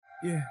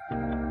Yeah.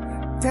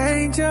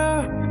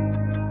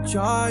 Danger,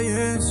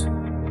 giants,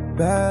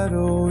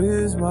 battle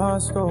is my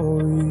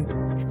story.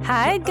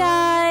 Hi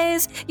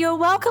guys, you're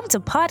welcome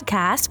to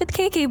Podcast with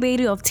KK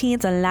Bedu of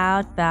Teens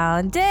Aloud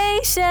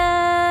Foundation.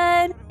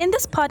 In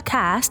this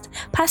podcast,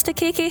 Pastor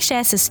KK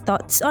shares his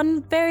thoughts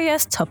on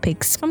various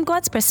topics from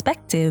God's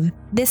perspective.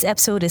 This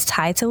episode is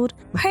titled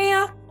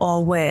Prayer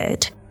or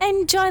Word.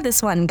 Enjoy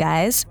this one,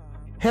 guys.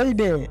 Hey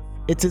there,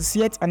 it is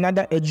yet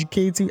another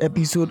educating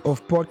episode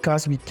of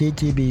Podcast with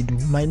KK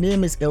Bedu. My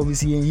name is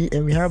Elvis Yenyi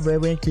and we have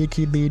Reverend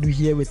KK Bedu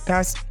here with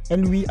us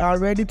and we are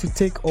ready to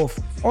take off.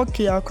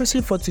 Okay, our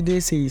question for today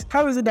says,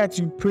 how is it that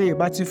you pray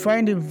but you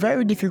find it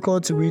very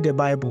difficult to read the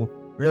Bible?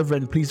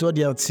 Reverend, please, what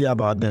do you have to say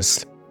about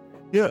this?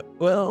 Yeah,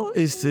 well,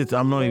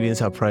 I'm not even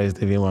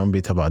surprised even one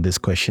bit about this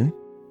question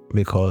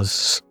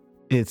because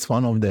it's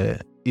one of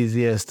the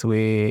easiest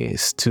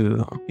ways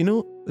to,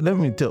 let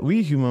me tell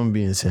we human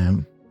beings,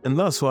 and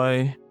that's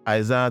why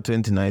Isaiah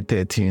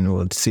 29:13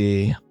 would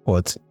say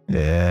what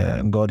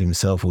God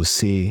himself would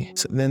say.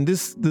 So then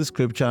this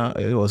scripture,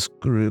 it was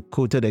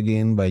quoted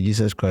again by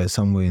Jesus Christ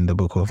somewhere in the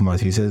book of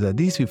Matthew. He says that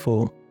these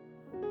people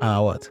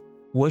are what?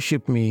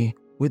 Worship me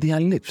with their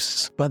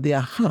lips, but their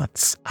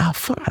hearts are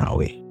far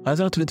away.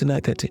 Isaiah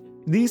 29:13.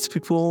 These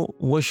people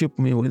worship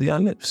me with their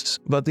lips,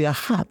 but their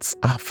hearts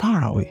are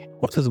far away.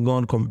 What is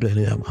God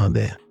complaining about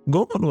there?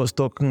 God was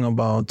talking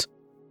about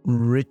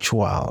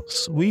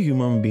rituals. We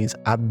human beings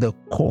at the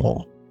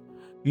core,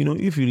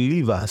 if you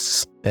leave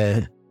us,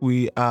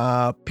 we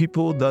are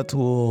people that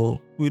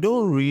we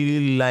don't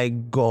really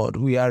like God.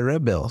 We are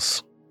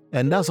rebels.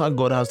 And that's why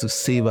God has to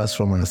save us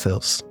from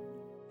ourselves.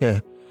 Yeah.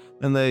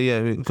 And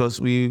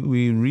because we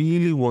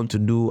really want to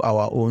do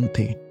our own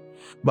thing.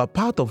 But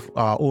part of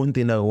our own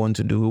thing that we want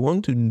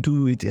to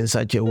do it in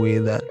such a way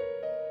that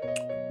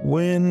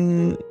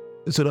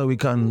so that we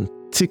can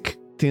tick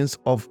things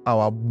off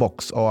our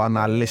box or on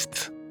our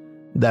list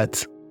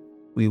that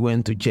we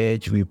went to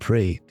church, we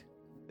prayed.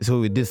 So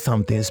we did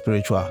something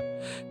spiritual.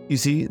 You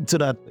see, so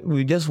that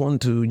we just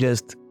want to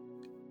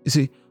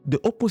the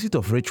opposite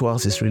of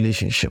rituals is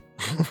relationship.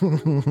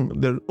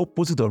 The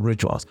opposite of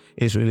rituals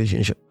is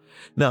relationship.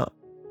 Now,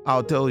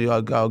 I'll tell you,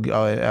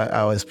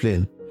 I'll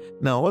explain.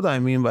 Now, what I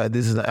mean by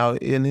this is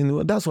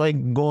that's why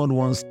God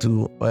wants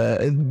to,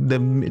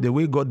 the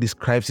way God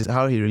describes it,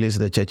 how he relates to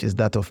the church is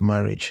that of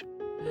marriage.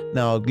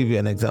 Now, I'll give you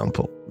an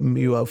example.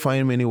 You will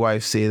find many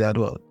wives say that,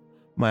 well,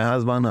 my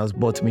husband has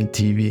bought me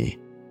TV,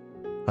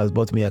 has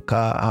bought me a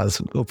car,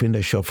 has opened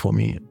a shop for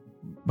me,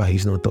 but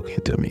he's not talking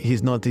to me.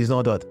 He's not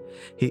what?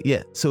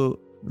 So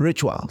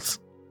rituals.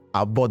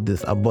 I bought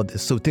this.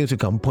 So things we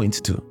can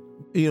point to.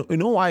 You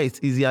know why it's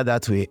easier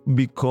that way?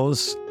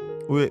 Because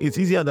it's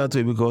easier that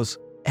way because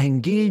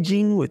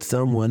engaging with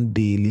someone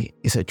daily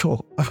is a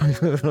chore.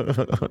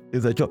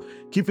 It's a chore.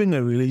 Keeping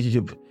a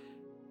relationship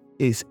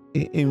it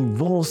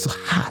involves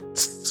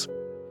hearts.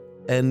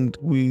 And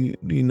we,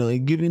 given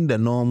our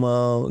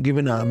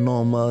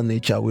normal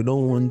nature, we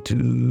don't want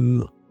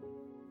to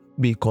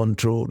be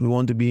controlled. We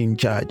want to be in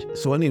charge.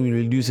 So when we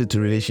reduce it to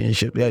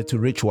relationship, to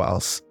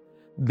rituals,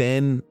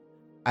 then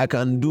I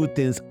can do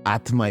things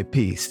at my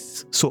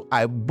pace. So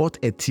I bought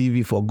a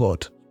TV for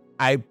God.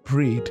 I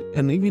prayed,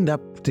 and even that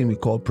thing we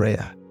call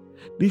prayer.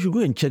 You should go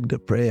and check the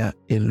prayer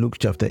in Luke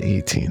chapter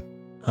 18,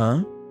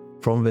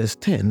 from verse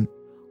 10,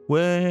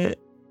 where,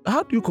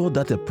 how do you call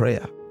that a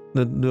prayer?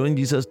 When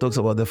Jesus talks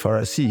about the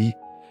Pharisee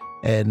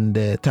and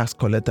the tax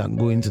collector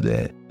going to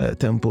the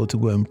temple to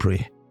go and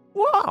pray.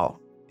 Wow!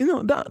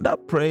 That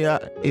prayer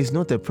is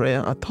not a prayer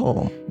at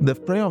all. The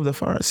prayer of the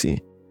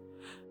Pharisee.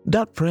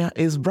 That prayer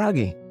is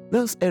bragging.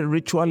 That's a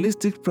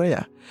ritualistic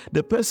prayer.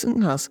 The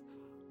person has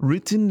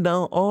written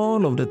down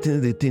all of the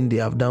things they think they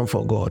have done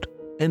for God.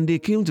 And they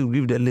came to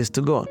give the list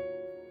to God.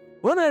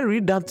 When I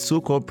read that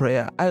so-called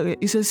prayer,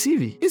 it's a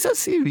CV. It's a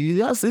CV.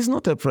 It's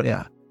not a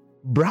prayer.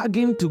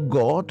 Bragging to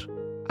God.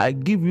 I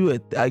give you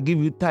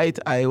tithe.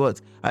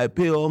 I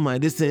pay all my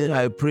this thing.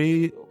 I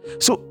pray.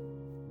 So,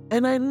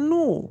 and I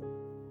know.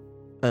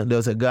 And there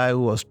was a guy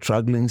who was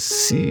struggling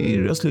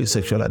seriously with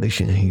sexual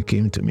addiction. He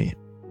came to me.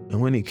 And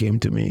when he came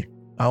to me,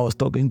 I was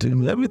talking to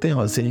him. Everything I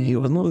was saying, he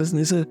was not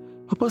listening. He said,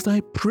 Pastor,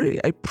 I pray.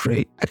 I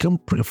can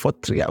pray for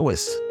 3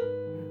 hours.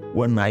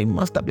 When I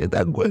masturbate,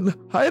 I go and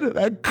hide and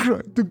I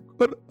cry to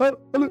God.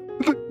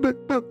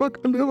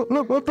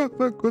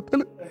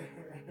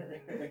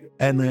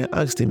 And I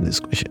asked him this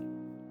question.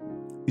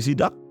 You see,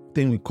 that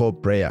thing we call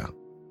prayer,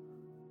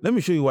 let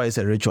me show you why it's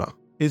a ritual.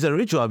 It's a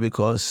ritual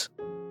because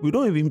we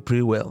don't even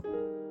pray well.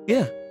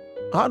 Yeah.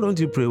 How don't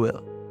you pray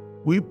well?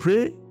 We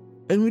pray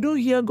and we don't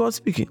hear God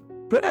speaking.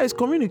 Prayer is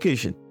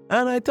communication.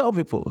 And I tell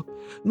people,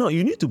 no,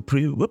 you need to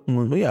pray.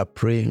 When we are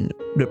praying,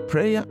 the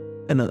prayer,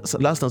 and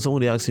last time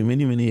somebody asked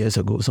me many years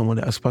ago,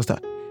 somebody asked, Pastor,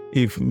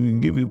 if we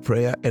give you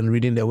prayer and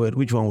reading the word,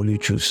 which one will you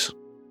choose?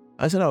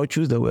 I said, I will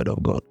choose the word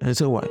of God. And I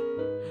said, why?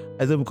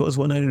 I said, because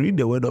when I read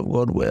the word of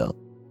God well,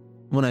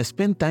 when I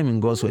spend time in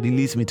God's word, it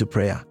leads me to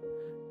prayer.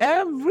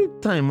 Every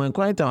time, my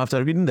quiet time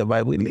after reading the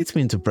Bible, it leads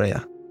me into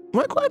prayer.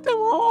 My quiet time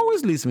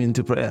always leads me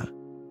into prayer.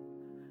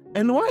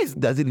 And why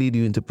does it lead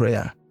you into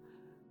prayer?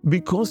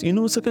 Because,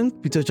 2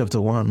 Peter chapter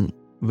 1,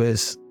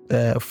 verse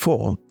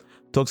 4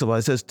 talks about,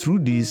 it says, through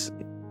this,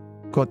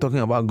 God talking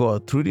about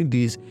God, through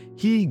this,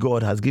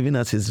 God has given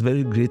us his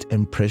very great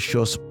and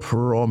precious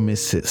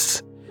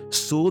promises.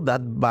 So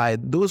that by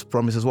those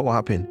promises, what will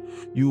happen?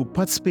 You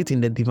participate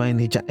in the divine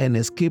nature and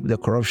escape the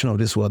corruption of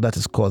this world that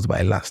is caused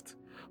by lust.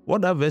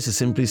 What that verse is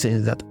simply saying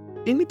is that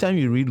anytime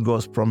you read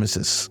God's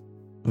promises,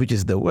 which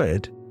is the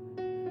word,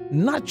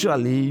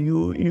 naturally,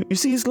 you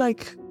see, it's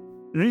like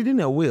reading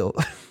a will.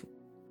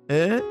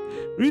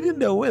 Reading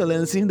the will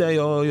and seeing that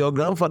your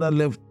grandfather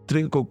left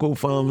 3 cocoa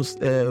farms,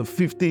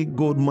 50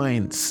 gold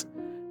mines,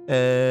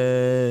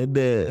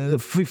 the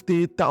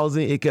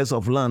 50,000 acres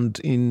of land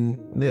in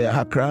the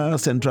Accra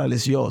Central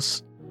is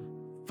yours,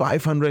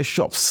 500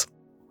 shops.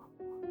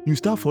 You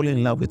start falling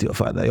in love with your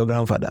father, your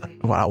grandfather.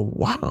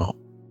 Wow,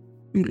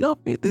 you love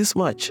me this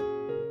much.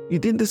 You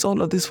did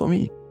all of this for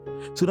me.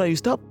 So that you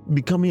start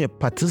becoming a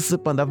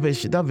participant. That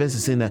verse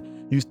is saying that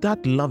you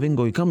start loving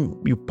God.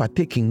 You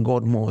partake in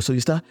God more. So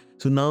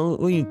now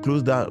when you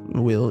close that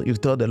will, you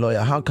tell the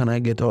lawyer, how can I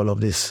get all of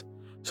this?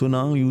 So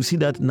now you see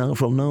that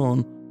from now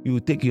on, you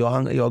take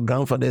your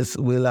grandfather's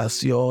will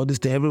as your this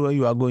thing everywhere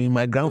you are going.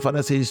 My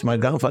grandfather says, my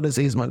grandfather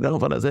says, my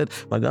grandfather said,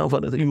 my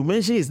grandfather said. You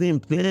mention his name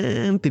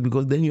plenty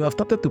because then you have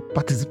started to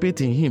participate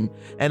in him.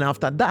 And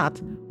after that,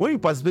 when you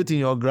participate in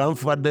your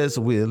grandfather's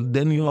will,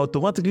 then you are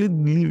automatically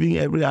leaving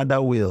every other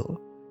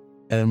will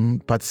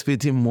and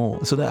participating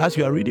more. So that as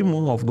you are reading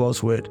more of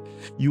God's word,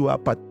 you are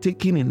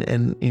partaking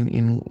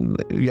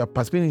you are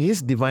participating in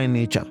his divine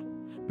nature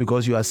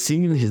because you are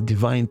seeing his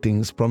divine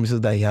things, promises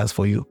that he has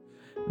for you.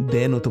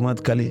 Then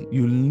automatically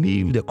you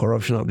leave the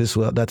corruption of this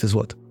world. That is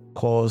what?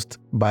 Caused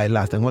by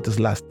lust. And what is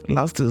lust?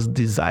 Lust is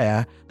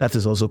desire that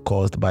is also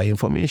caused by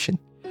information.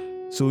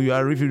 So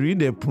if you read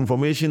the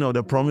information of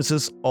the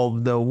promises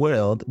of the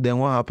world, then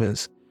what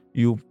happens?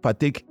 You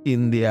partake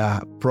in their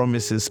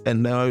promises,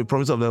 and the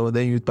promise of the world,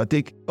 then you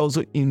partake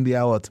also in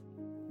their what?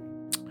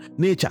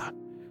 Nature.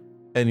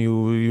 And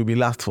you'll be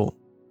lustful.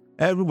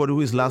 Everybody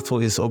who is lustful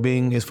is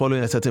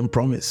following a certain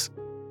promise.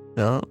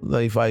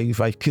 Like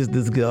if I kiss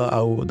this girl,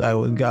 I'll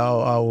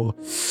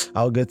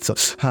get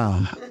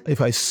some.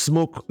 If I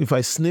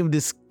sniff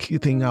this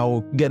thing, I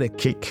will get a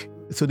kick.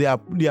 So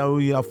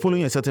you are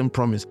following a certain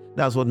promise.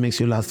 That's what makes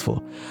you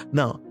lustful.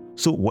 Now,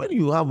 so when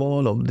you have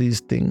all of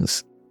these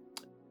things,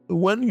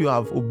 when you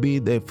have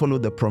obeyed and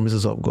followed the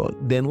promises of God,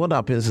 then what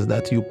happens is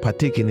that you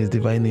partake in his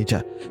divine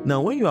nature.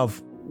 Now, when you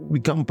have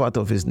become part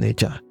of his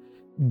nature,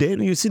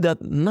 then you see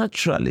that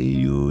naturally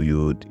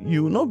you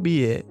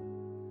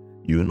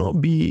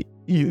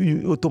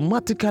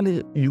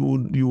automatically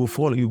will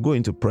fall. You go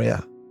into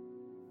prayer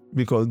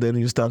because then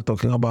you start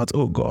talking about,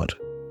 oh God,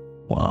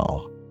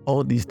 wow,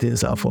 all these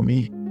things are for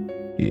me.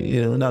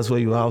 That's where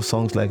you have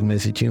songs like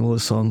Mercy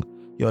Chinwo's song,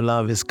 your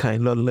love is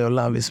kind, Lord, your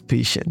love is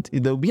patient.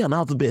 There will be an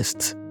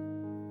outburst.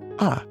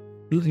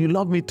 You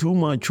love me too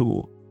much.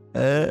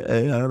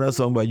 Another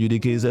song by Judy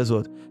K says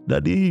what?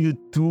 Daddy, you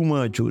too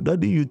much.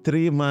 Daddy, you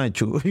three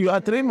much. You are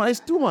three much,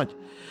 too much.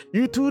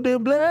 You too, they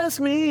bless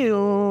me.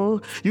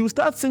 You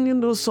start singing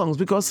those songs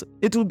because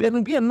it will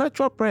be a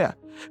natural prayer.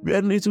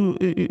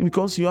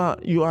 Because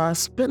you are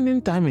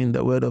spending time in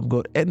the Word of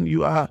God, and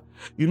you are,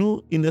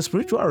 in the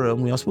spiritual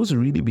realm, you are supposed to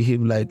really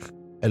behave like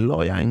a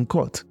lawyer in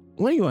court.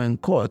 When you are in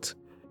court,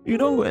 you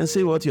don't go and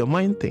say what your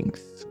mind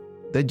thinks.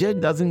 The judge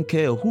doesn't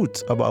care a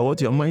hoot about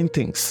what your mind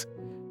thinks.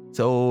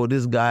 So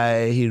this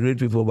guy, he raped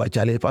people by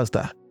Charlie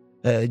Pastor.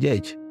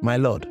 Judge, my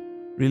lord,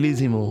 release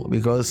him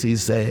because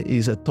he's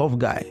a tough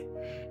guy.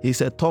 He's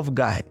a tough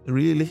guy.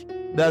 Really?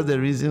 That's the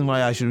reason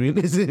why I should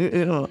release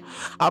him.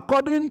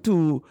 According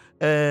to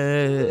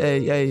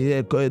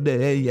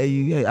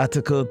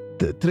Article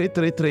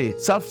 333,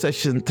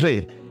 subsection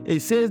 3, it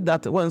says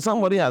that when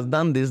somebody has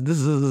done this.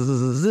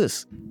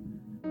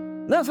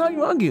 That's how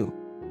you argue.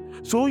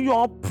 So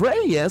your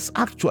prayers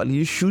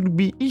actually should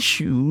be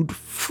issued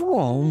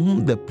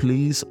from the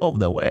place of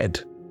the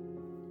word.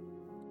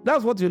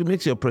 That's what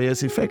makes your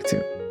prayers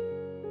effective.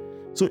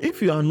 So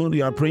if you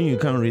are praying, you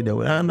can't read the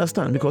word. I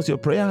understand, because your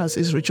prayer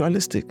is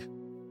ritualistic.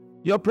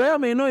 Your prayer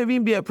may not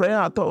even be a prayer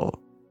at all.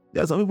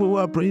 There are some people who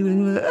are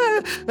praying,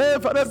 hey,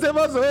 Father, save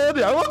us,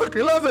 I want to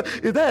kill us.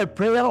 Is that a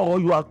prayer, or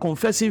you are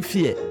confessing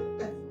fear?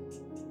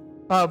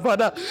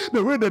 Father,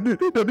 the way the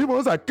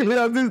demons are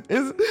clear,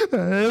 is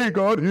hey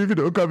God, if you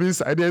don't come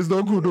inside, it's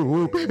not good.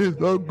 It's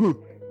not good.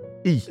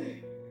 Is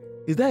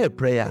that a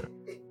prayer?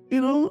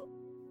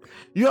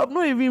 You have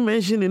not even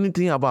mentioned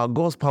anything about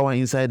God's power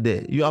inside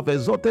there. You have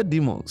exalted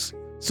demons.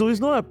 So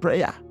it's not a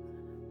prayer.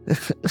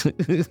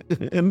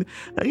 and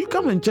you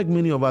come and check,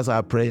 many of us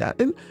are prayer.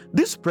 And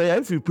this prayer,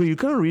 if you pray, you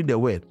can't read the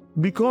word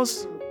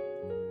because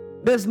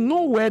there's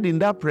no word in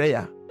that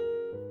prayer.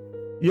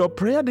 Your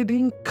prayer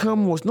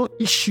was not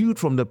issued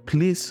from the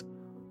place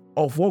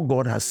of what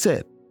God has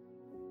said.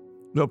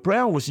 Your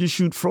prayer was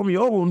issued from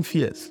your own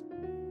fears.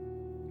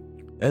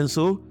 And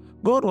so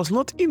God was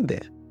not in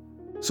there.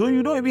 So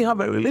you don't even have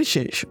a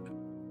relationship.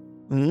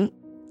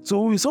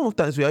 So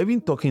sometimes we are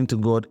even talking to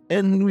God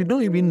and we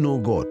don't even know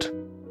God.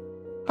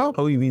 How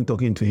are we even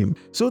talking to him?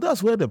 So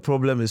that's where the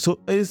problem is. So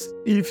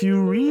if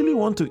you really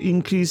want to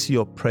increase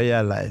your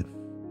prayer life,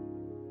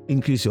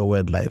 increase your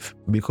word life,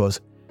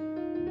 because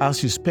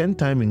as you spend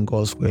time in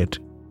God's word,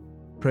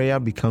 prayer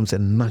becomes a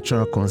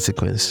natural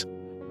consequence,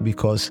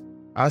 because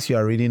as you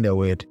are reading the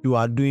word, you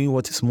are doing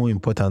what is more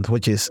important,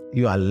 which is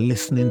you are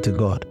listening to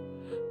God.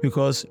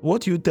 Because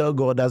what you tell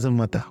God doesn't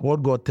matter.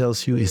 What God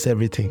tells you is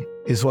everything.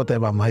 It's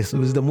whatever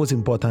is the most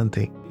important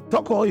thing.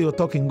 Talk all you're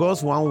talking.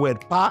 God's one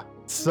word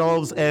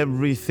solves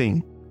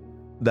everything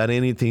than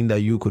anything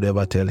that you could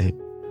ever tell him.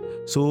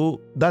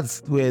 So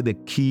that's where the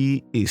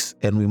key is,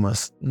 and we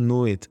must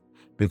know it.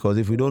 Because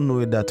if we don't know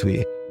it that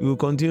way, we will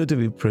continue to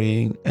be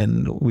praying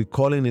and we're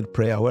calling it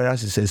prayer,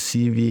 whereas it's a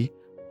CV,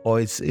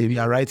 or we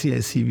are writing a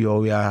CV, or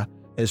we are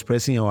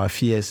expressing our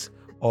fears,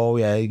 or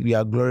we are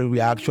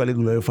actually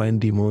glorifying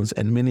demons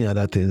and many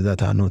other things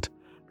that are not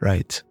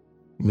right.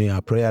 May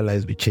our prayer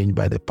lives be changed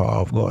by the power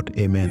of God.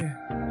 Amen.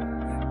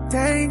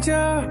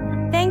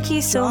 Danger. Thank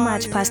you so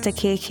much, Pastor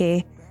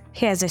KK.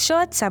 Here's a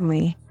short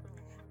summary.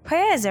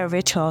 Prayer is a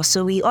ritual,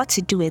 so we ought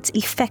to do it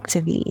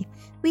effectively.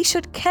 We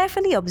should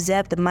carefully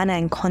observe the manner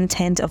and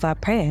content of our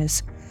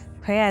prayers.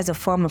 Prayer is a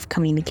form of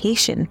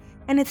communication,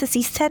 and it is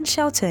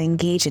essential to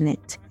engage in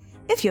it.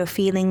 If you're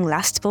feeling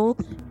lustful,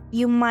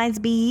 you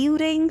might be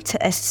yielding to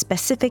a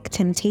specific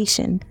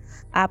temptation.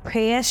 Our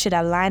prayers should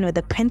align with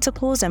the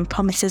principles and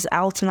promises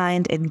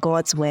outlined in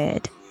God's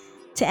Word.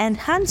 To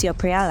enhance your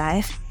prayer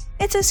life,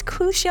 it is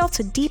crucial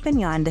to deepen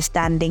your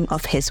understanding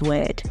of His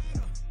Word.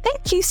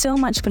 Thank you so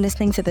much for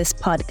listening to this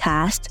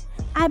podcast.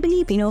 I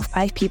believe you know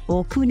 5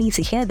 people who need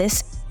to hear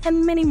this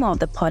and many more of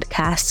the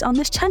podcasts on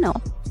this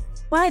channel.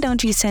 Why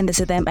don't you send it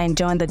to them and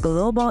join the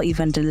global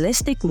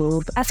evangelistic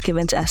move as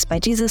given to us by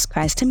Jesus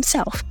Christ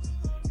Himself?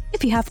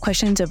 If you have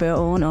questions of your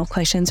own or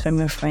questions from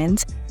your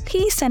friends,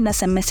 please send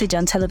us a message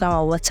on Telegram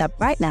or WhatsApp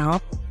right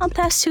now on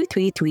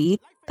 +233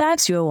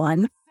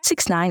 501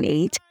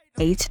 698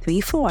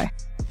 834.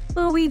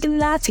 We'll be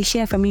glad to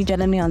hear from you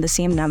generally on the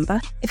same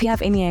number if you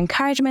have any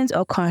encouragement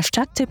or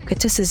constructive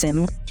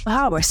criticism for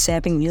how we're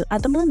serving you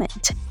at the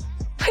moment.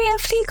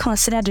 Prayerfully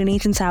consider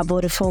donating to our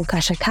Vodafone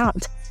Cash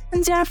account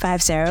on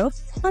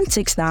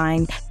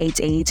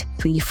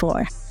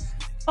 050-169-8834.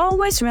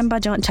 Always remember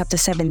John chapter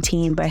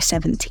 17 verse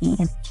 17.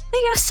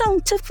 They are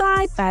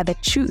sanctified by the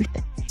truth,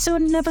 so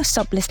never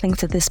stop listening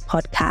to this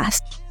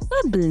podcast.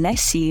 God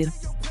bless you.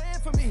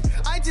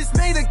 I just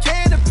made a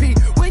canopy.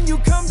 When you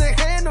come to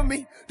handle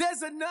me,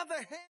 there's another hand.